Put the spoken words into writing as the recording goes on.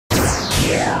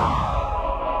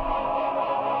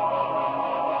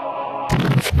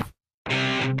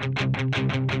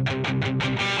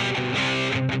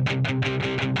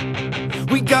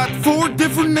We got 4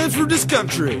 different names for this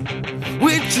country,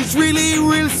 which is really,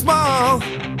 really small.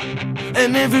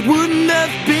 And if it wouldn't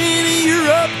have been in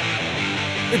Europe,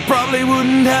 it probably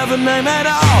wouldn't have a name at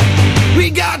all. We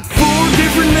got 4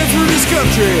 different names for this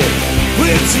country,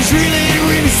 which is really,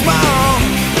 really small.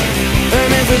 And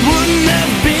if it wouldn't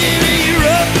have been in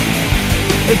Europe,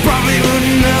 it probably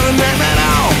wouldn't have a name at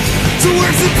all. So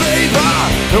where's the paper,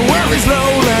 and where is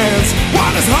Lowlands?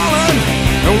 What is Holland,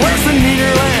 and where's the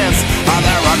Netherlands? Are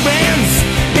there rock bands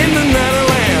in the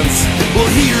Netherlands?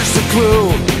 Well, here's the clue.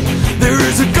 There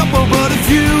is a couple but a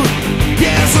few.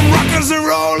 Yeah, some rockers and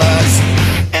rollers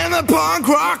and the punk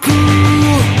rock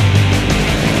crew.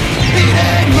 It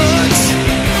ain't much,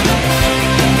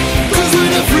 'cause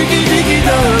we're the freaky dicky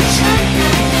Dutch.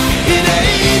 It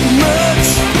ain't much,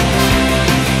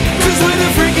 'cause we're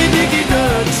the freaky dicky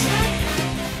Dutch.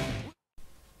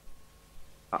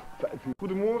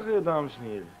 Goedemorgen dames en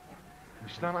heren. We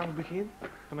staan aan het begin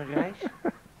van een reis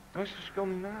dwars door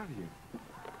Scandinavië.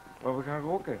 Waar we gaan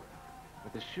rocken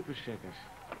met de Supersuckers.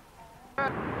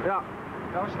 Ja,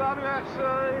 we staan nu ergens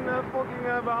in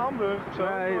fucking bij Hamburg of zo.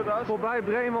 Nee, voorbij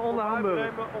Bremen onder Hamburg.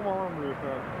 Bremen onder Hamburg,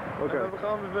 ja. Oké. En we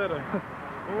gaan weer verder.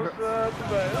 Hoe is het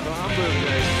erbij, hè? Naar Hamburg,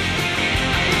 nee.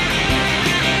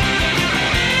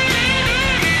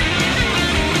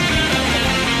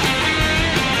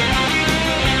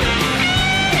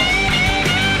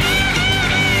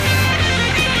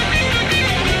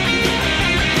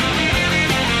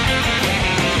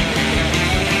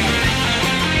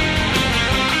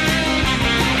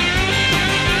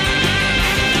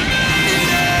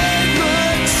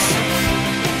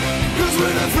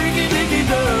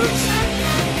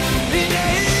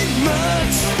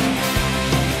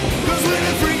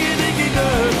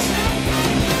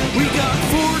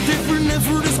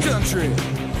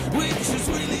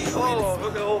 Hallo,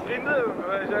 welke vrienden.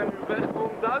 Wij zijn nu weg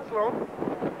van Duitsland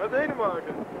naar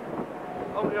Denemarken.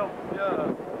 Oh ja, ja.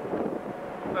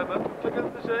 Vet hè? Check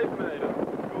even de zee beneden.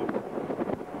 Cool.